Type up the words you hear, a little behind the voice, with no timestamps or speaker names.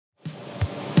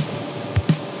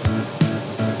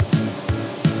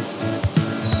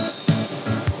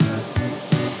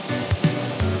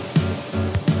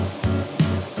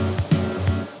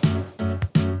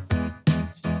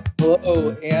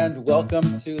Hello and welcome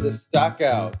to the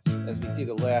Stockouts. As we see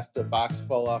the last box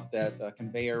fall off that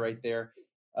conveyor right there,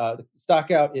 the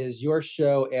Stockout is your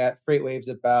show at FreightWaves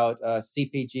about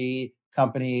CPG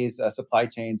companies, supply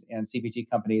chains, and CPG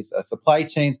companies' supply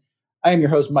chains. I am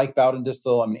your host, Mike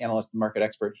Bowden-Distel. I'm an analyst and market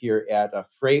expert here at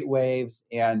FreightWaves.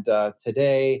 And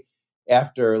today,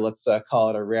 after let's call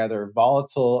it a rather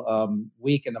volatile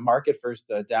week in the market,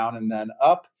 first down and then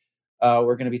up,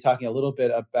 we're going to be talking a little bit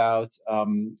about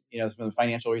some of the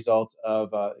financial results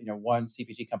of one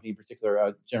CPG company in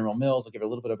particular, General Mills. I'll give a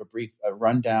little bit of a brief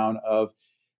rundown of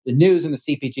the news in the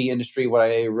CPG industry, what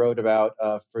I wrote about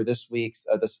for this week's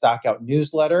the Stockout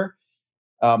newsletter,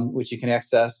 which you can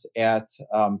access at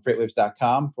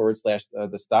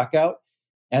freightwaves.com/the Stockout.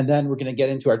 And then we're going to get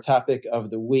into our topic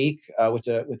of the week with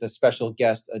a special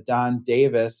guest, Don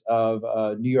Davis of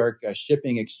New York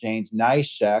Shipping Exchange,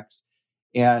 NYSHEX.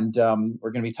 And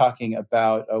we're going to be talking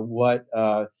about what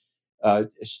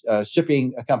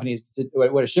shipping companies,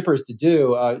 what a shipper is to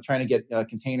do, trying to get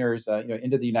containers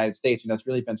into the United States. And that's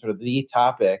really been sort of the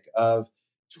topic of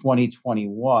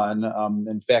 2021.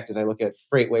 In fact, as I look at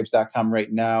freightwaves.com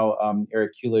right now,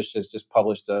 Eric Kulish has just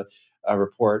published a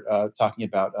report talking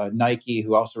about Nike,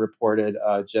 who also reported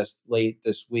just late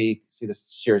this week. See, the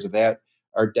shares of that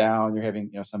are down. They're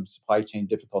having some supply chain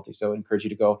difficulty. So I encourage you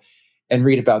to go and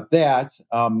read about that.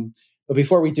 But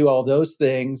before we do all those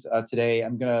things today,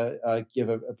 I'm going to give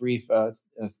a brief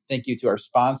thank you to our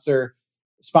sponsor.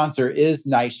 Sponsor is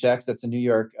NYSHEX. That's a New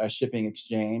York Shipping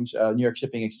Exchange. New York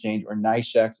Shipping Exchange, or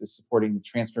NYSHEX, is supporting the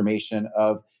transformation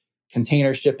of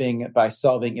container shipping by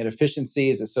solving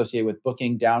inefficiencies associated with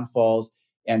booking downfalls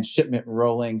and shipment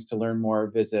rollings. To learn more,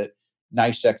 visit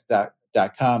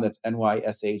nyshex.com. That's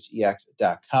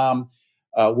NYSHEX.com.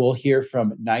 We'll hear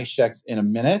from NYSHEX in a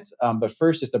minute. But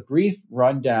first, just a brief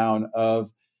rundown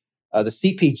of the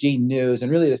CPG news. And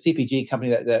really, the CPG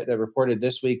company that reported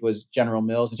this week was General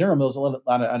Mills. And General Mills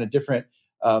on a different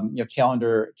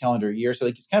calendar year. So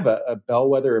it's kind of a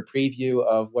bellwether, a preview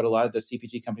of what a lot of the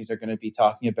CPG companies are going to be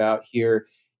talking about here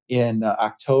in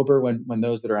October, when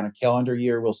those that are on a calendar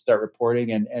year will start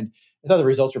reporting. And I thought the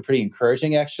results were pretty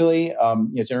encouraging, actually.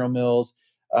 General Mills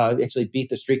actually beat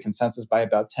the street consensus by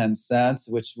about 10 cents,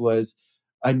 which was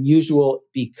unusual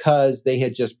because they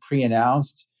had just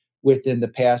pre-announced within the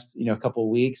past couple of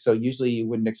weeks. So usually you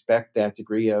wouldn't expect that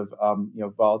degree of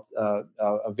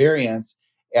variance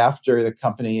after the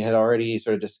company had already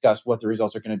sort of discussed what the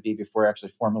results are going to be before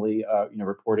actually formally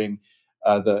reporting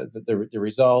the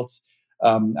results.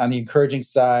 On the encouraging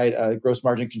side, gross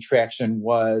margin contraction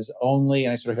was only,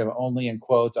 and I sort of have only in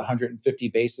quotes, 150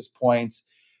 basis points,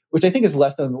 which I think is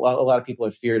less than a lot of people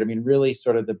have feared. I mean, really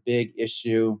sort of the big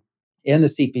issue in the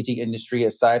CPG industry,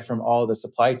 aside from all the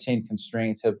supply chain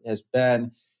constraints, has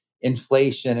been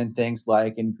inflation and things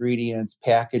like ingredients,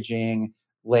 packaging,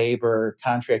 labor,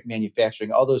 contract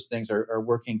manufacturing. All those things are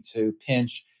working to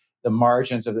pinch the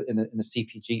margins of in the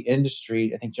CPG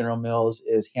industry. I think General Mills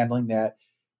is handling that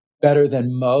better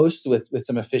than most with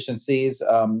some efficiencies.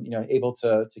 Able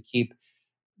to keep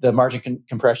the margin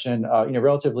compression,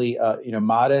 relatively,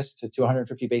 modest to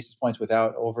 250 basis points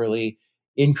without overly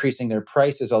increasing their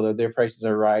prices, although their prices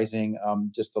are rising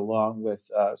just along with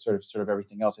sort of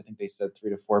everything else. I think they said 3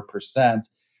 to 4%.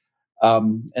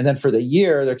 And then for the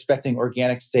year, they're expecting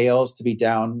organic sales to be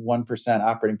down 1%,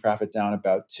 operating profit down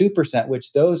about 2%,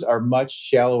 which those are much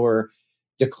shallower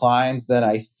declines than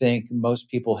I think most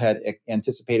people had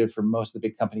anticipated for most of the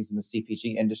big companies in the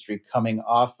CPG industry, coming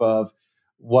off of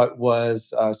what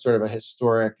was sort of a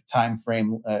historic time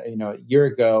frame, a year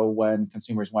ago, when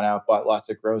consumers went out, bought lots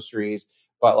of groceries,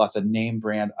 bought lots of name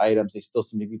brand items. They still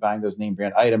seem to be buying those name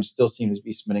brand items, still seem to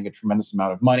be spending a tremendous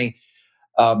amount of money.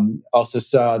 Also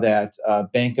saw that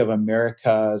Bank of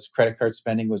America's credit card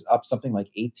spending was up something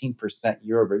like 18%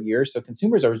 year over year. So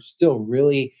consumers are still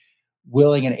really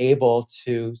willing and able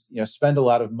to spend a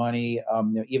lot of money,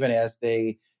 even as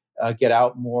they get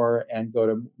out more and go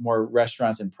to more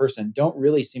restaurants in person. Don't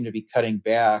really seem to be cutting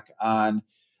back on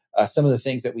some of the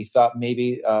things that we thought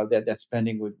maybe that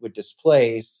spending would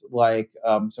displace, like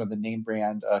some of the name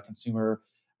brand consumable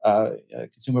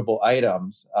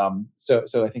items.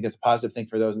 So I think that's a positive thing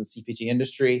for those in the CPG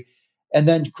industry. And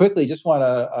then quickly, just want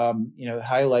to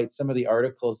highlight some of the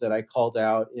articles that I called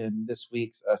out in this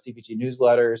week's CPG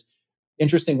newsletters.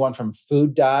 Interesting one from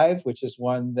Food Dive, which is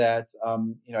one that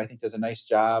I think does a nice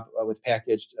job with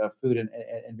packaged food and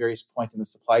various points in the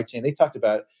supply chain. They talked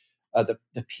about the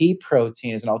pea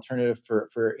protein as an alternative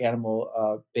for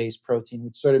animal based protein,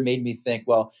 which sort of made me think,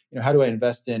 well, how do I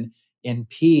invest in in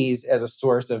peas as a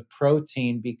source of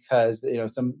protein because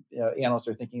some analysts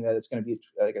are thinking that it's going to be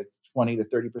like a 20 to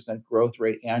 30% growth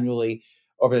rate annually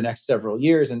over the next several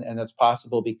years, and that's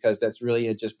possible because that's really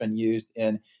had just been used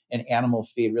in animal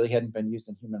feed, really hadn't been used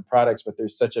in human products. But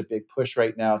there's such a big push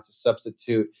right now to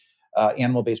substitute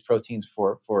animal-based proteins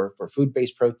for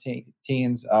food-based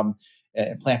proteins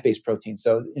and plant-based proteins.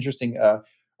 So interesting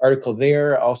article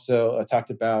there. Also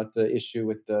talked about the issue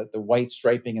with the white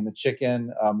striping in the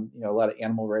chicken. A lot of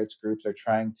animal rights groups are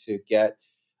trying to get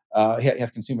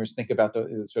have consumers think about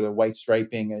the sort of white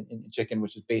striping in chicken,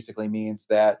 which is basically means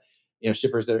that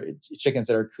chickens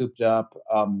that are cooped up,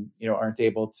 aren't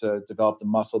able to develop the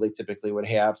muscle they typically would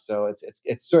have. So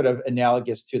it's sort of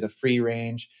analogous to the free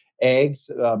range eggs.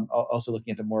 Also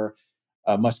looking at the more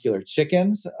muscular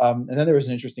chickens. And then there was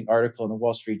an interesting article in the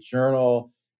Wall Street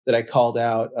Journal that I called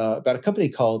out about a company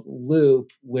called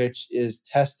Loop, which is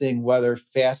testing whether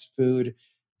fast food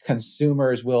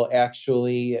consumers will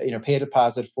actually, pay a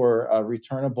deposit for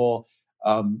returnable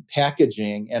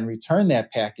packaging and return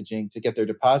that packaging to get their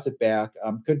deposit back.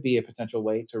 Could be a potential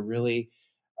way to really,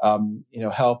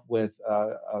 help with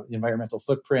the environmental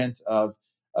footprint of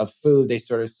food. They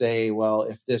sort of say, well,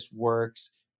 if this works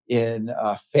in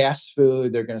fast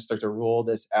food, they're going to start to roll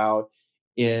this out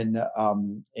in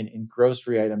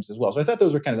grocery items as well. So I thought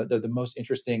those were kind of the most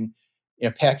interesting,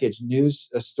 packaged news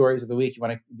stories of the week. You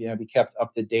want to be kept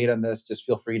up to date on this, just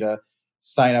feel free to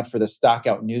sign up for the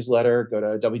Stockout newsletter. Go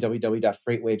to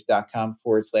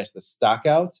www.freightwaves.com/the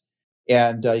Stockout,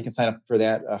 and you can sign up for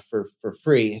that for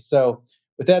free. So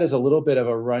with that as a little bit of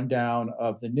a rundown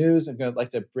of the news, I'm going to like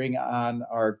to bring on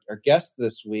our guest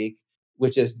this week,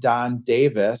 which is Don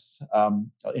Davis. I'll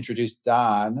introduce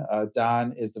Don.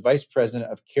 Don is the Vice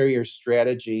President of Carrier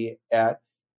Strategy at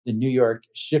the New York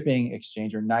Shipping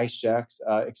Exchange, or NYSHEX.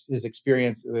 His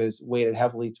experience was weighted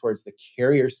heavily towards the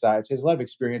carrier side. So he has a lot of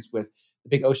experience with the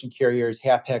big ocean carriers,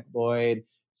 Hapag-Lloyd,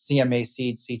 CMA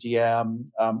CGM.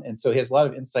 And so he has a lot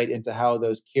of insight into how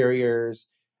those carriers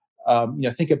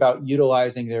think about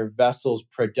utilizing their vessels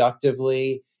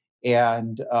productively,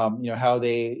 and how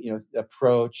they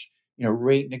approach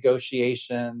rate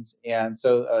negotiations. And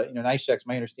so NYSHEX,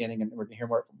 my understanding, and we're going to hear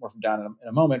more from Don in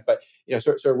a moment, but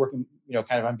sort of working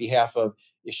kind of on behalf of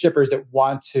shippers that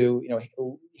want to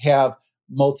have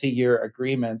multi-year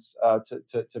agreements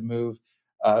to move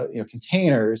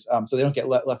containers, so they don't get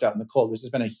left out in the cold, which has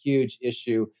been a huge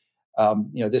issue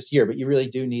this year. But you really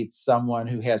do need someone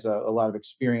who has a lot of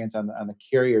experience on the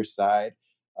carrier side.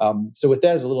 So with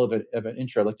that as a little bit of an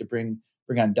intro, I'd like to bring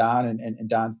on Don. And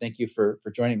Don, thank you for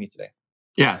joining me today.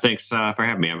 Yeah, thanks for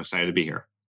having me. I'm excited to be here.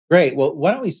 Great. Well,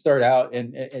 why don't we start out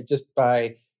and just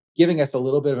by giving us a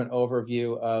little bit of an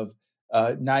overview of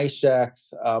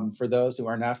NYSHEX, for those who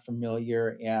are not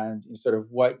familiar, and sort of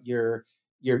what your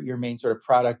main sort of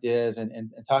product is,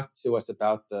 and talk to us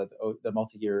about the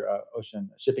multi-year ocean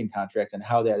shipping contracts and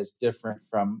how that is different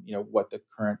from what the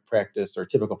current practice or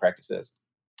typical practice is.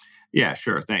 Yeah,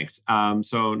 sure. Thanks.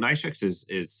 So NYSHEX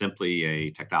is simply a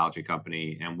technology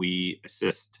company, and we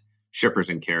assist shippers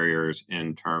and carriers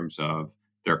in terms of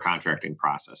their contracting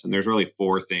process. And there's really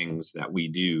four things that we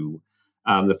do.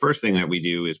 The first thing that we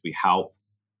do is we help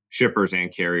shippers and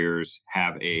carriers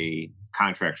have a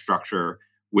contract structure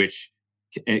which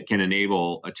can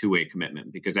enable a two-way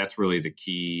commitment, because that's really the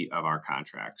key of our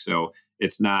contract. So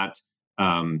it's not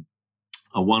a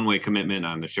one-way commitment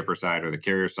on the shipper side or the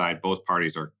carrier side. Both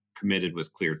parties are committed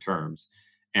with clear terms.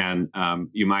 And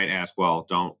you might ask, well,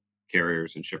 don't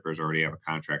carriers and shippers already have a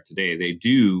contract today? They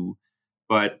do,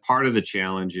 but part of the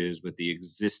challenge is with the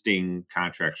existing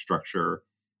contract structure,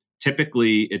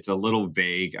 typically it's a little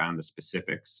vague on the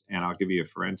specifics. And I'll give you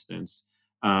for instance.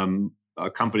 A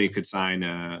company could sign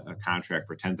a contract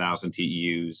for 10,000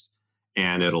 TEUs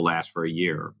and it'll last for a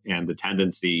year. And the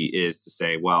tendency is to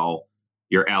say, well,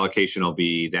 your allocation will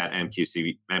be that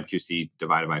MQC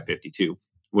divided by 52,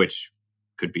 which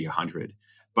could be 100.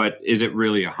 But is it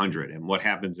really 100? And what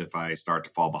happens if I start to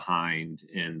fall behind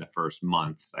in the first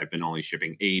month? I've been only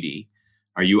shipping 80.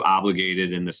 Are you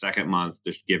obligated in the second month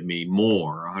to give me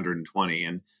more, 120?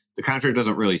 And the contract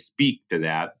doesn't really speak to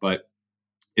that. But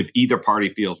if either party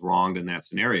feels wronged in that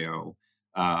scenario,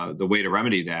 the way to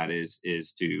remedy that is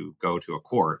to go to a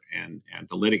court and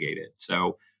to litigate it.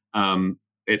 So, and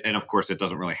of course, it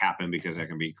doesn't really happen because that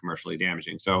can be commercially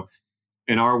damaging. So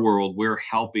in our world, we're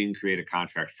helping create a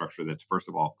contract structure that's, first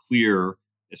of all, clear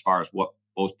as far as what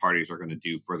both parties are going to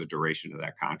do for the duration of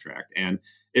that contract. And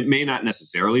it may not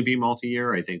necessarily be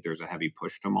multi-year. I think there's a heavy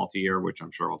push to multi-year, which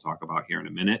I'm sure we'll talk about here in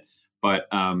a minute. But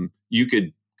you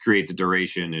could create the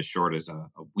duration as short as a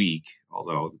week,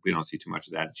 although we don't see too much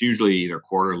of that. It's usually either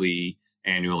quarterly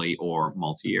annually or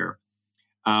multi-year.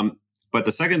 But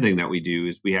the second thing that we do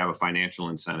is we have a financial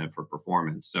incentive for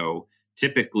performance. So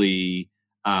typically,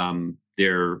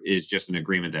 there is just an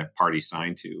agreement that parties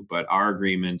sign to, but our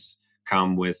agreements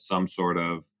come with some sort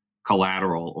of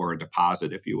collateral or a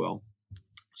deposit, if you will.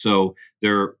 So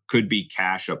there could be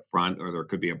cash up front, or there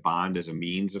could be a bond as a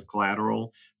means of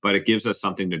collateral, but it gives us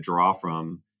something to draw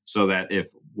from so that if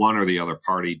one or the other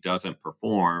party doesn't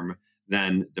perform,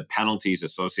 then the penalties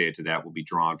associated to that will be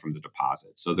drawn from the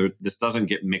deposit. So this doesn't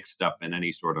get mixed up in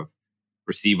any sort of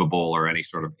receivable or any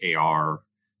sort of AR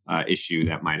issue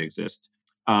that might exist.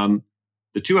 Um,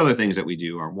 the two other things that we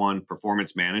do are, one,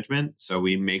 performance management. So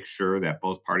we make sure that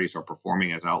both parties are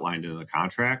performing as outlined in the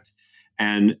contract.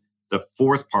 And the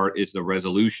fourth part is the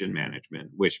resolution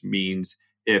management, which means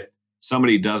if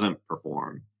somebody doesn't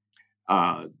perform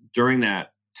during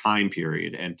that time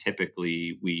period, and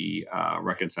typically we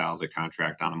reconcile the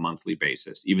contract on a monthly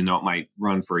basis, even though it might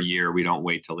run for a year, we don't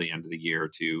wait till the end of the year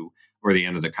or the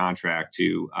end of the contract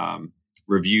to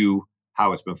review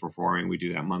how it's been performing. We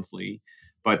do that monthly.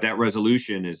 But that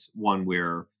resolution is one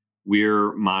where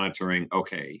we're monitoring,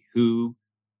 okay,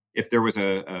 if there was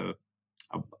a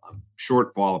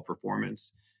shortfall of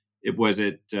performance, was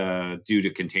it due to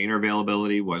container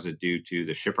availability? Was it due to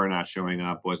the shipper not showing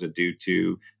up? Was it due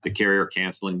to the carrier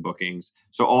canceling bookings?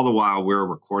 So all the while we're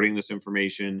recording this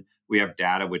information, we have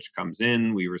data which comes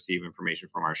in. We receive information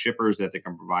from our shippers that they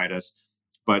can provide us,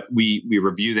 but we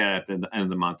review that at the end of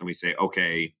the month and we say,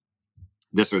 okay,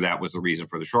 this or that was the reason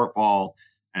for the shortfall,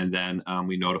 and then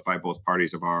we notify both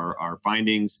parties of our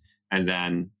findings, and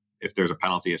then if there's a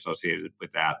penalty associated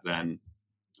with that, then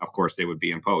of course they would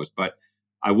be imposed. But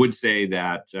I would say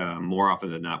that more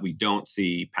often than not, we don't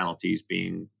see penalties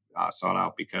being sought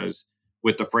out, because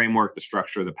with the framework, the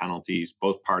structure of the penalties,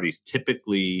 both parties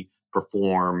typically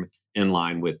perform in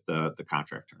line with the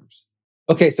contract terms.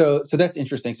 Okay, so that's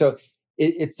interesting. So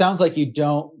it sounds like you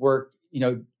don't work,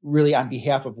 really on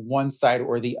behalf of one side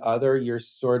or the other. You're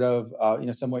sort of,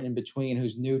 somewhat in between,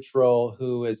 who's neutral,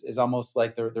 who is almost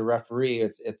like the referee.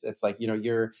 It's like,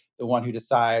 you're the one who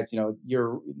decides.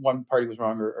 You're one party was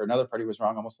wrong, or another party was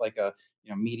wrong, almost like a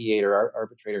mediator,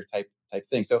 arbitrator type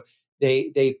thing. So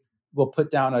they will put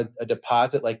down a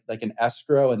deposit, like an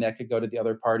escrow, and that could go to the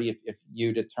other party if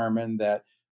you determine that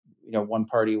one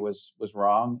party was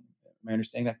wrong. Am I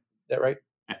understanding that right?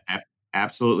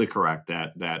 Absolutely correct.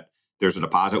 That there's a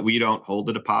deposit. We don't hold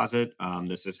the deposit.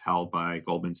 This is held by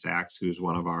Goldman Sachs, who's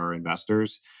one of our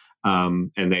investors,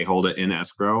 and they hold it in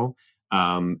escrow.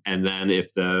 And then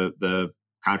if the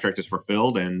contract is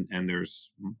fulfilled and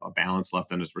there's a balance left,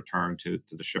 then it's returned to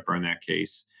the shipper in that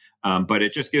case. But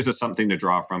it just gives us something to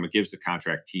draw from. It gives the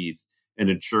contract teeth and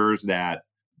ensures that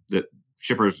the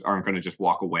shippers aren't going to just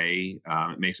walk away.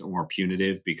 It makes it more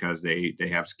punitive because they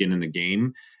have skin in the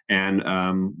game. And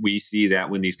we see that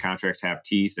when these contracts have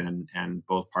teeth and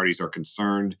both parties are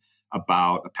concerned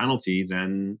about a penalty,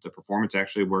 then the performance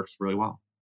actually works really well.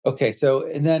 Okay, so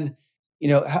and then,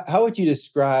 how would you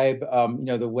describe,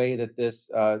 the way that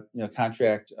this,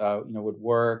 contract, would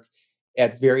work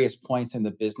at various points in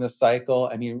the business cycle?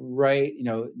 I mean, right,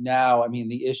 now, I mean,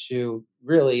 the issue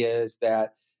really is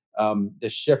that the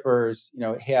shippers,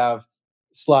 have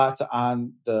slots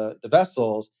on the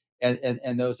vessels,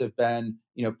 and those have been,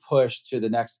 pushed to the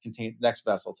next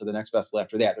vessel, to the next vessel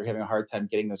after that. They're having a hard time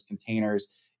getting those containers,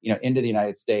 into the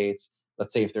United States.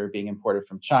 Let's say if they're being imported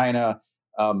from China.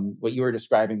 What you were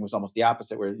describing was almost the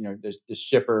opposite, where the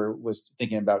shipper was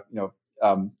thinking about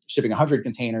shipping 100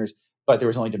 containers, but there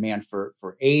was only demand for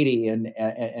 80,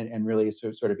 and really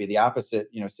sort of be the opposite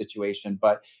situation.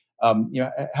 But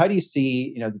how do you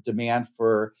see the demand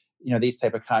for these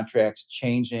type of contracts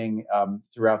changing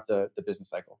throughout the business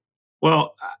cycle?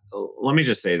 Well, let me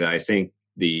just say that I think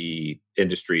the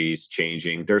industry is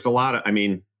changing. There's a lot of, I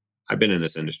mean, I've been in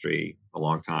this industry a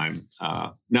long time,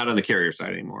 not on the carrier side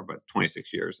anymore, but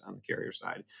 26 years on the carrier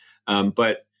side.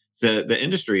 But the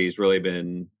industry has really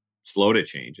been slow to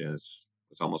change, and it's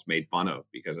almost made fun of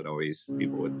because it always,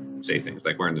 people would say things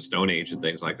like we're in the Stone Age and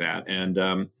things like that. And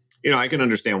I can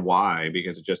understand why,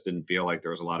 because it just didn't feel like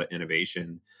there was a lot of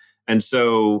innovation. And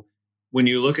so when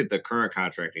you look at the current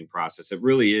contracting process, it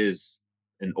really is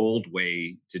an old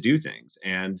way to do things.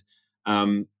 And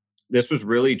um, this was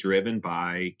really driven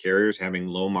by carriers having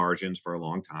low margins for a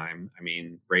long time. I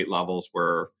mean, rate levels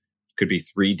could be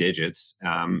three digits,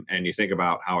 and you think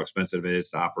about how expensive it is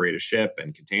to operate a ship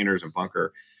and containers and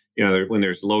bunker. When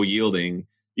there's low yielding,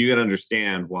 you got to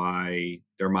understand why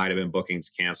there might have been bookings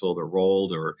canceled or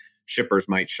rolled, or shippers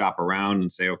might shop around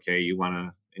and say, okay, you want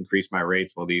to increase my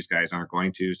rates, well, these guys aren't going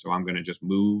to, so I'm going to just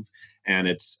move. And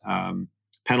it's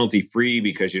penalty free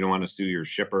because you don't want to sue your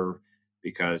shipper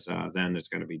because then it's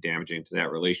going to be damaging to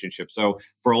that relationship. So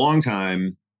for a long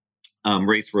time,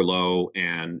 rates were low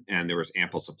and there was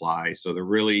ample supply. So there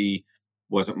really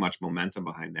wasn't much momentum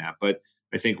behind that. But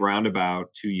I think round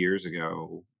about 2 years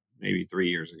ago, maybe 3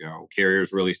 years ago,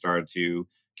 carriers really started to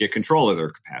get control of their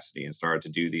capacity and started to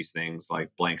do these things like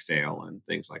blank sail and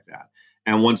things like that.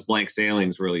 And once blank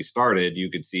sailings really started, you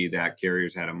could see that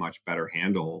carriers had a much better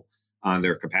handle on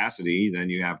their capacity. Then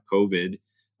you have COVID,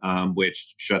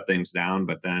 which shut things down,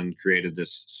 but then created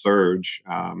this surge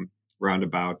around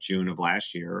about June of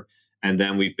last year, and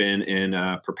then we've been in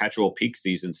a perpetual peak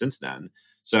season since then.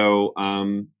 So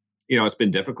it's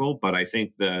been difficult, but I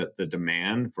think the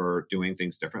demand for doing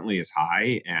things differently is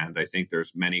high, and I think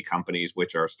there's many companies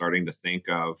which are starting to think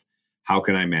of how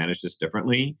can I manage this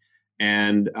differently.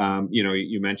 And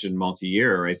you mentioned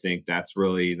multi-year. I think that's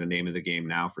really the name of the game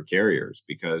now for carriers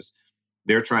because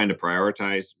they're trying to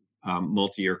prioritize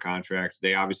multi-year contracts.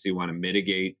 They obviously want to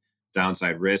mitigate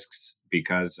downside risks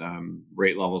because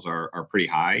rate levels are pretty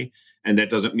high, and that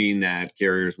doesn't mean that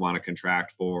carriers want to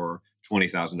contract for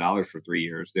 $20,000 for 3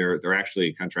 years. They're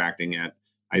actually contracting at,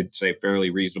 I'd say, fairly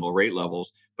reasonable rate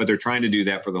levels, but they're trying to do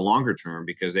that for the longer term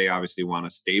because they obviously want to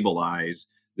stabilize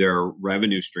their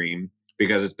revenue stream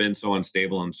because it's been so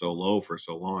unstable and so low for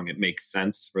so long. It makes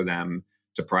sense for them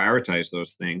to prioritize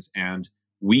those things. And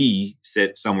we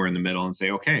sit somewhere in the middle and say,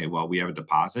 okay, well, we have a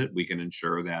deposit. We can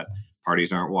ensure that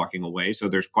parties aren't walking away. So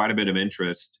there's quite a bit of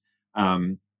interest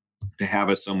um, to have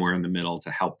us somewhere in the middle to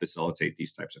help facilitate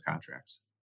these types of contracts.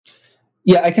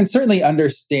 Yeah, I can certainly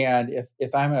understand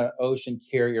if I'm an ocean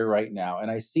carrier right now and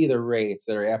I see the rates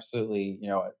that are absolutely,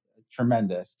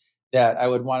 tremendous, that I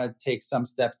would want to take some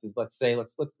steps. Is let's say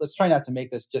let's try not to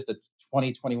make this just a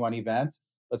 2021 event.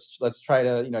 Let's try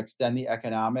to extend the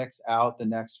economics out the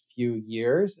next few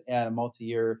years, and a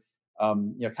multi-year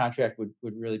contract would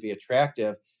really be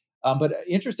attractive. But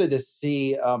interested to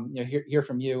see hear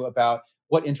from you about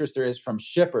what interest there is from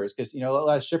shippers, because a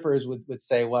lot of shippers would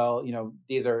say, well,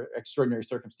 these are extraordinary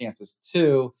circumstances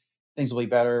too. Things will be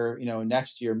better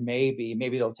next year. Maybe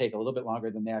it'll take a little bit longer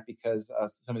than that because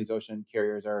some of these ocean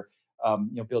carriers are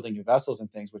building new vessels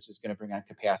and things, which is going to bring on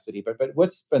capacity. But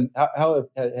what's been how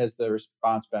has the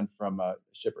response been from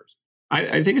shippers?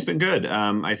 I think it's been good.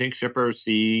 I think shippers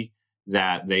see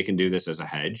that they can do this as a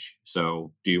hedge.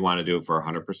 So, do you want to do it for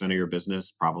 100% of your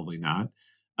business? Probably not.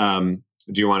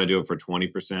 Do you want to do it for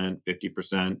 20%,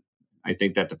 50%? I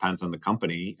think that depends on the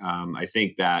company. I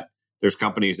think that there's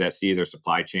companies that see their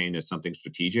supply chain as something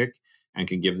strategic and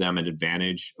can give them an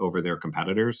advantage over their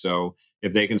competitors. So,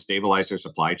 if they can stabilize their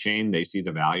supply chain, they see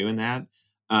the value in that.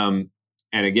 Um,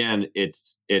 and again,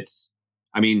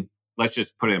 I mean, let's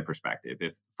just put it in perspective.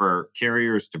 If for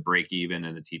carriers to break even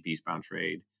in the TP eastbound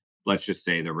trade, let's just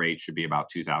say the rate should be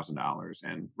about $2,000.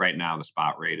 And right now the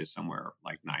spot rate is somewhere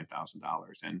like $9,000.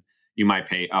 And you might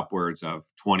pay upwards of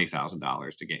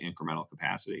 $20,000 to get incremental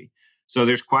capacity. So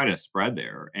there's quite a spread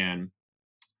there. And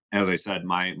as I said,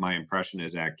 my impression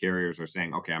is that carriers are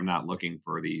saying, okay, I'm not looking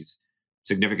for these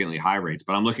significantly high rates,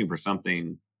 but I'm looking for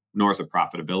something north of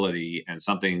profitability and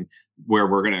something where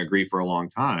we're going to agree for a long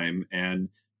time. And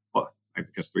well, I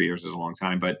guess 3 years is a long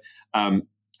time, but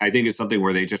I think it's something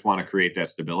where they just want to create that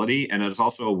stability. And it's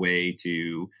also a way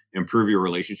to improve your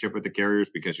relationship with the carriers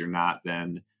because you're not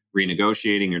then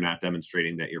renegotiating, you're not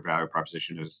demonstrating that your value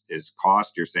proposition is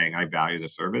cost. You're saying, I value the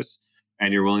service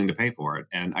and you're willing to pay for it.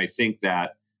 And I think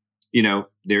that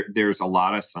there's a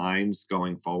lot of signs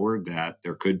going forward that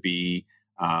there could be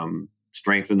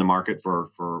strength in the market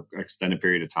for extended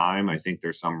period of time. I think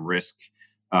there's some risk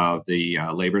of the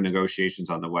labor negotiations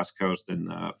on the West Coast in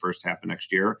the first half of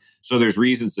next year. So there's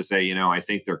reasons to say, I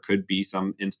think there could be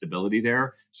some instability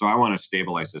there. So I want to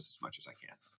stabilize this as much as I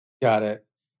can. Got it.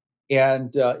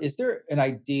 And is there an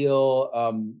ideal,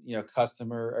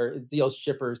 customer or ideal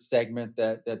shipper segment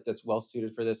that's well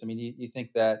suited for this? I mean, you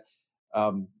think that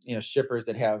shippers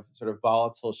that have sort of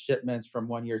volatile shipments from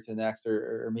one year to the next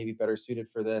are maybe better suited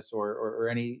for this, or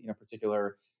any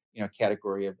particular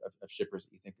category of shippers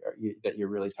that you think that you're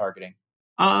really targeting?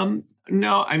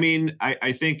 No, I mean,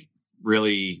 I think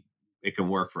really it can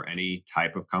work for any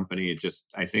type of company.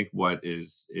 I think what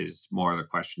is more the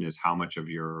question is how much of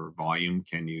your volume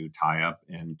can you tie up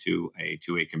into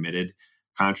a committed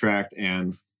contract.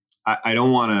 And I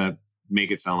don't want to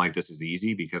make it sound like this is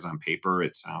easy because on paper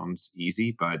it sounds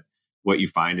easy, but what you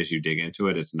find as you dig into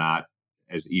it is not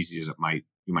as easy as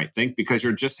you might think because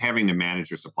you're just having to manage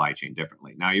your supply chain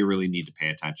differently. Now you really need to pay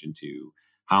attention to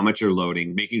how much you're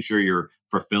loading, making sure you're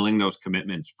fulfilling those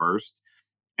commitments first.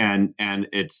 And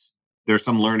there's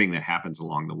some learning that happens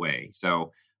along the way.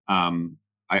 So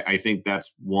I think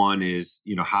that's one is,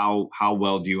 how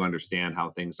well do you understand how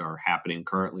things are happening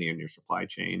currently in your supply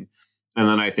chain? And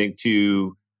then I think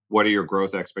two, what are your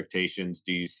growth expectations?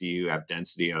 Do you see you have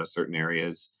density out of certain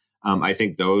areas? I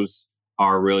think those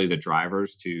are really the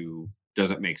drivers to,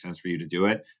 does it make sense for you to do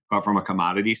it? But from a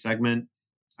commodity segment,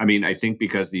 I mean, I think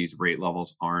because these rate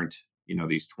levels aren't,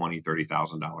 these 20,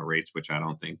 $30,000 rates, which I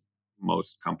don't think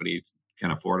most companies can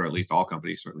afford, or at least all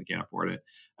companies certainly can't afford it.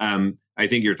 I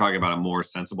think you're talking about a more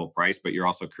sensible price, but you're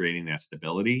also creating that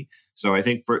stability. So I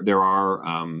think there are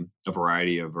a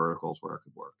variety of verticals where it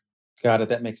could work. Got it.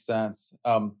 That makes sense.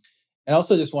 And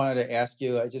also just wanted to ask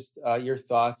you, just your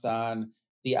thoughts on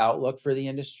the outlook for the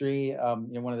industry.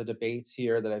 One of the debates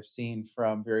here that I've seen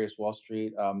from various Wall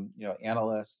Street,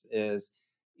 analysts is,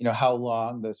 how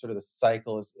long the sort of the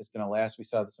cycle is going to last. We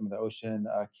saw that some of the ocean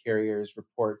carriers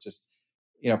report just,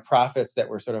 profits that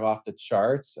were sort of off the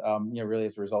charts, really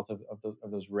as a result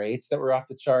of those rates that were off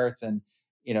the charts. And,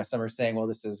 some are saying, well,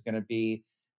 this is going to be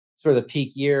sort of the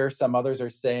peak year. Some others are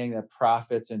saying that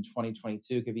profits in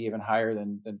 2022 could be even higher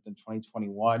than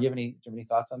 2021. Do you have any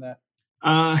thoughts on that?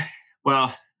 Uh,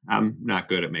 well, I'm not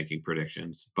good at making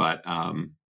predictions, but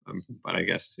I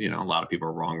guess a lot of people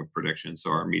are wrong with predictions, so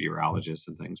are meteorologists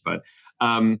and things. But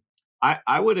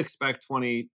I would expect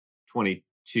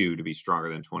 2022 to be stronger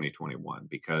than 2021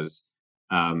 because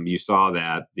you saw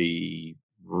that the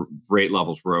rate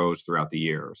levels rose throughout the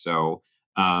year. So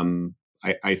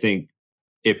I think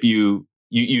if you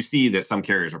see that some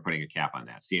carriers are putting a cap on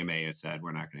that. CMA has said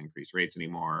we're not going to increase rates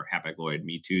anymore. Hapag-Lloyd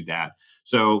Me Too'd that.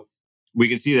 So we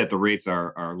can see that the rates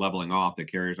are leveling off. The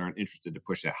carriers aren't interested to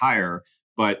push that higher,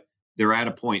 but they're at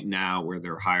a point now where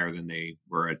they're higher than they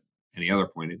were at any other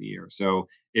point of the year. So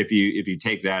if you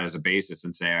take that as a basis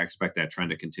and say I expect that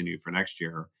trend to continue for next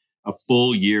year, a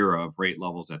full year of rate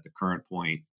levels at the current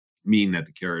point mean that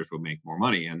the carriers will make more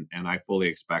money, and I fully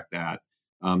expect that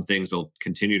things will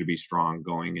continue to be strong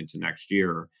going into next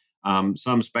year.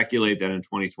 Some speculate that in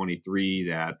 2023,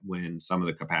 that when some of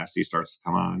the capacity starts to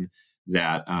come on,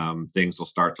 that things will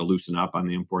start to loosen up on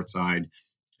the import side.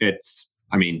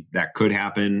 I mean, that could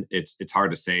happen. It's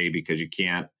hard to say because you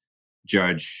can't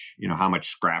judge, how much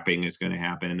scrapping is going to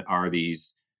happen.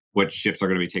 What ships are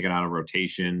going to be taken out of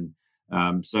rotation?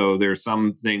 So there's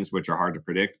some things which are hard to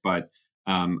predict, but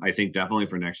I think definitely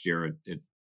for next year, it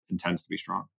intends to be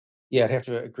strong. Yeah, I'd have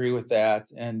to agree with that.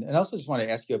 And also just want to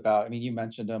ask you about, I mean, you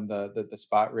mentioned the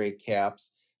spot rate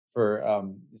caps for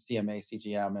CMA,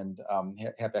 CGM, and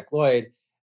Hapag-Lloyd.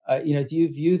 Do you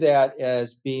view that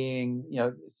as being,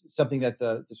 something that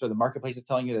the sort of the marketplace is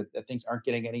telling you that things aren't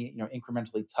getting any,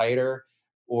 incrementally tighter,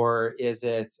 or is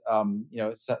it,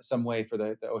 some way for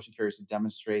the ocean carriers to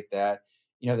demonstrate that,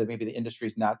 that maybe the industry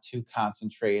is not too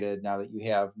concentrated now that you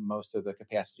have most of the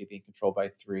capacity being controlled by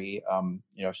three,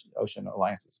 ocean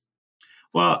alliances?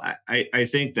 Well, I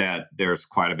think that there's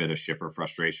quite a bit of shipper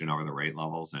frustration over the rate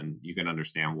levels, and you can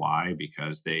understand why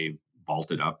because they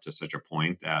vaulted up to such a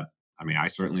point that, I mean, I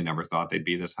certainly never thought they'd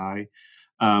be this high.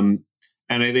 Um,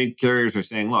 and I think carriers are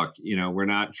saying, look, we're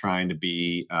not trying to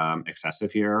be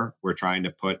excessive here. We're trying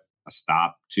to put a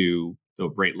stop to the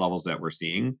rate levels that we're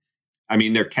seeing. I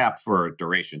mean, they're capped for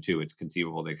duration too. It's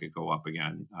conceivable they could go up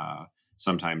again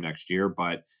sometime next year,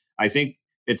 but I think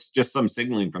it's just some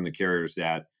signaling from the carriers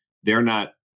that they're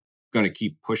not going to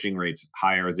keep pushing rates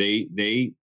higher.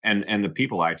 And the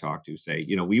people I talk to say,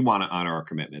 we want to honor our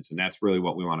commitments, and that's really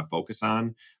what we want to focus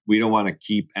on. We don't want to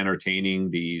keep entertaining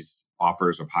these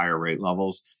offers of higher rate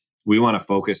levels. We want to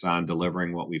focus on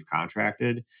delivering what we've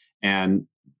contracted. And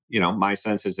my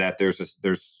sense is that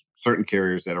there's certain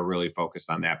carriers that are really focused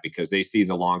on that because they see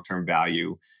the long term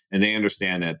value and they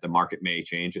understand that the market may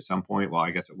change at some point. Well,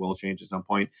 I guess it will change at some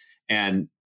point, and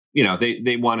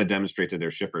they want to demonstrate to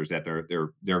their shippers that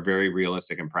they're very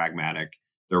realistic and pragmatic.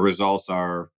 Their results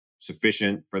are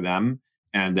sufficient for them,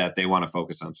 and that they want to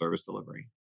focus on service delivery.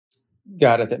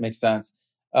 Got it. That makes sense.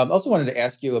 Also wanted to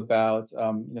ask you about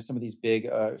some of these big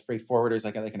freight forwarders,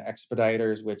 like an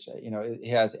Expeditors, which it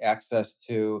has access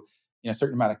to a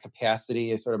certain amount of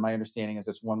capacity. Is sort of my understanding is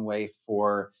this one way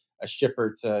for a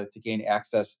shipper to gain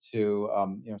access to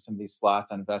some of these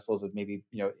slots on vessels would maybe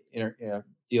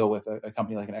deal with a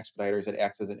company like an Expeditors that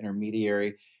acts as an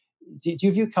intermediary. Do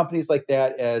you view companies like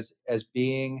that as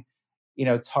being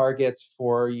targets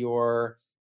for your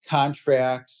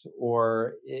contracts,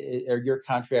 or are your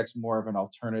contracts more of an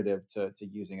alternative to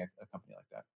using a company like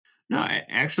that? No,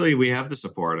 actually, we have the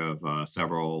support of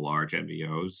several large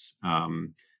NVOs.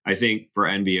 I think for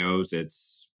NVOs,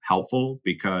 it's helpful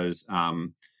because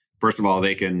first of all,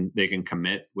 they can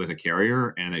commit with a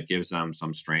carrier, and it gives them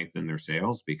some strength in their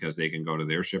sales because they can go to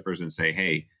their shippers and say,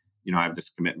 "Hey, I have this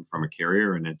commitment from a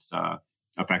carrier, and it's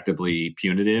effectively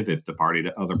punitive if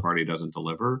the other party doesn't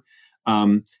deliver.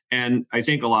 And I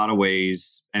think a lot of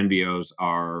ways NBOs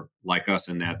are like us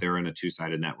in that they're in a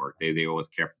two-sided network. They deal with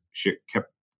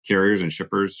carriers and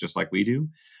shippers just like we do.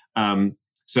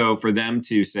 So for them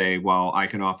to say, well, I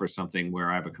can offer something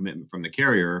where I have a commitment from the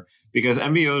carrier, because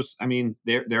MBOs, I mean,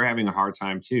 they're having a hard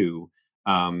time too,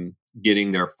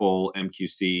 getting their full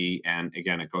MQC. And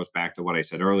again, it goes back to what I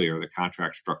said earlier. The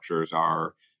contract structures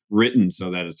are written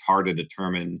so that it's hard to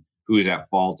determine who is at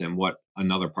fault and what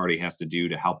another party has to do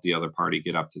to help the other party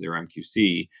get up to their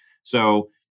MQC. So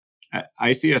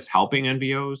I see us helping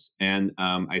NBOs, and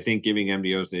I think giving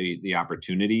NBOs the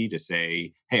opportunity to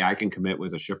say, "Hey, I can commit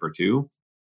with a shipper too,"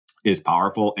 is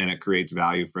powerful, and it creates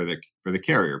value for the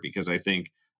carrier, because I think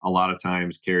a lot of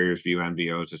times carriers view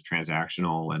MBOs as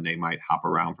transactional and they might hop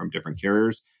around from different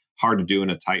carriers. Hard to do in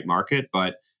a tight market,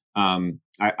 but I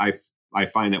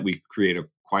find that we create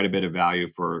quite a bit of value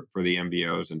for the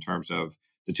MBOs in terms of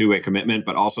the two-way commitment,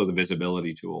 but also the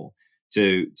visibility tool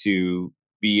to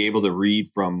be able to read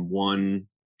from one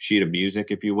sheet of music,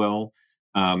 if you will.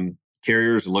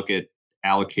 Carriers look at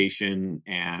allocation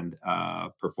and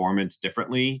performance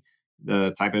differently.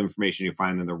 The type of information you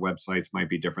find on their websites might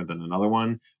be different than another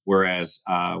one. Whereas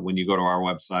when you go to our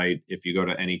website, if you go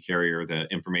to any carrier,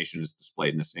 the information is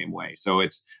displayed in the same way. So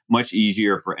it's much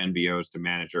easier for NBOs to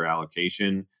manage their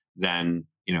allocation than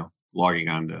logging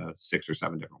on to 6 or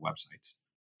 7 different websites.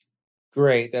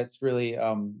 Great. That's really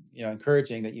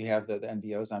encouraging that you have the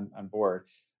NVOs on board.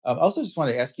 Also, just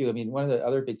wanted to ask you. I mean, one of the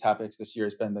other big topics this year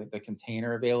has been the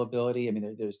container availability. I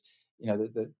mean, there's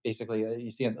basically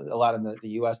you see a lot in the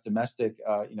U.S. domestic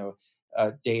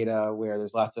data where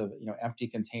there's lots of empty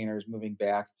containers moving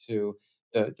back to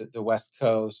the West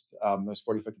Coast. Those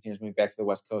 40-foot containers moving back to the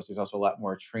West Coast. There's also a lot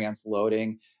more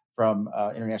transloading from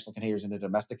international containers into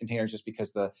domestic containers, just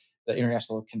because the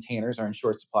international containers are in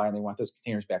short supply and they want those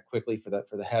containers back quickly for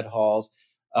the head hauls.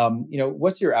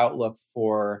 What's your outlook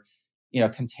for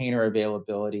container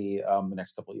availability the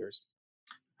next couple of years?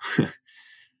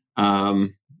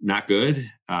 Not good.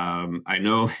 I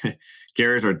know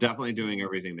carriers are definitely doing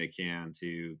everything they can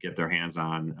to get their hands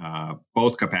on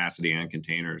both capacity and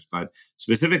containers, but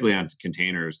specifically on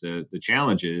containers, the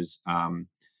challenge is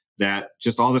that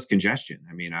just all this congestion.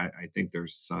 I mean, I think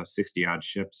there's 60 odd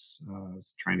ships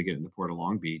trying to get in the port of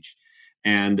Long Beach.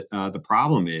 And the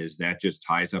problem is that just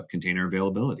ties up container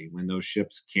availability when those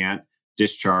ships can't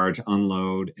discharge,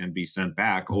 unload, and be sent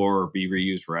back or be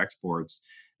reused for exports.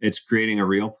 It's creating a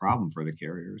real problem for the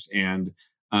carriers. And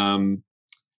um,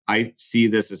 I see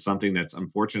this as something that's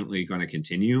unfortunately going to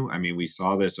continue. I mean, we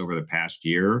saw this over the past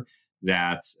year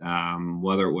that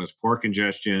whether it was port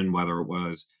congestion, whether it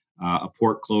was a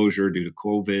port closure due to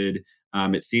COVID,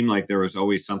 it seemed like there was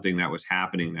always something that was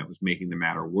happening that was making the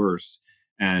matter worse.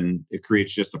 And it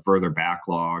creates just a further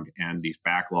backlog, and these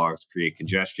backlogs create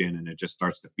congestion, and it just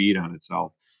starts to feed on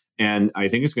itself. And I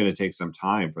think it's going to take some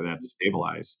time for that to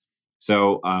stabilize.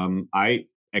 So I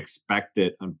expect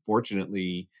it,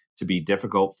 unfortunately, to be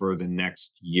difficult for the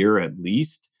next year at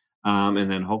least. And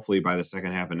then hopefully by the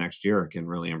second half of next year, it can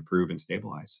really improve and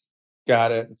stabilize.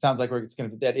 Got it. It sounds like it's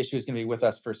going to that issue is going to be with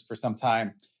us for some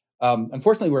time.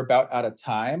 Unfortunately, we're about out of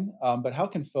time. But how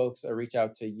can folks reach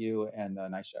out to you and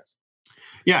Nice Checks?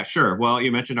 Yeah, sure. Well,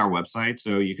 you mentioned our website,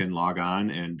 so you can log on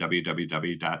and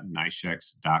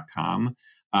www.nicechecks.com.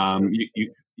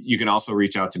 You can also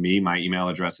reach out to me. My email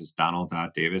address is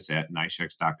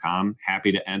donald.davis@nicechecks.com.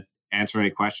 Happy to answer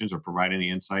any questions or provide any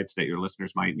insights that your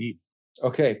listeners might need.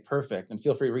 Okay, perfect. And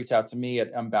feel free to reach out to me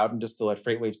at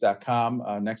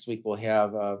mbowdendistil@freightwaves.com. Next week, we'll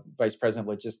have Vice President of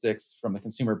Logistics from the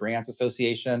Consumer Brands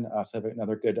Association. So have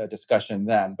another good discussion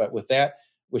then. But with that,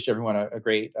 wish everyone a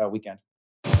great weekend.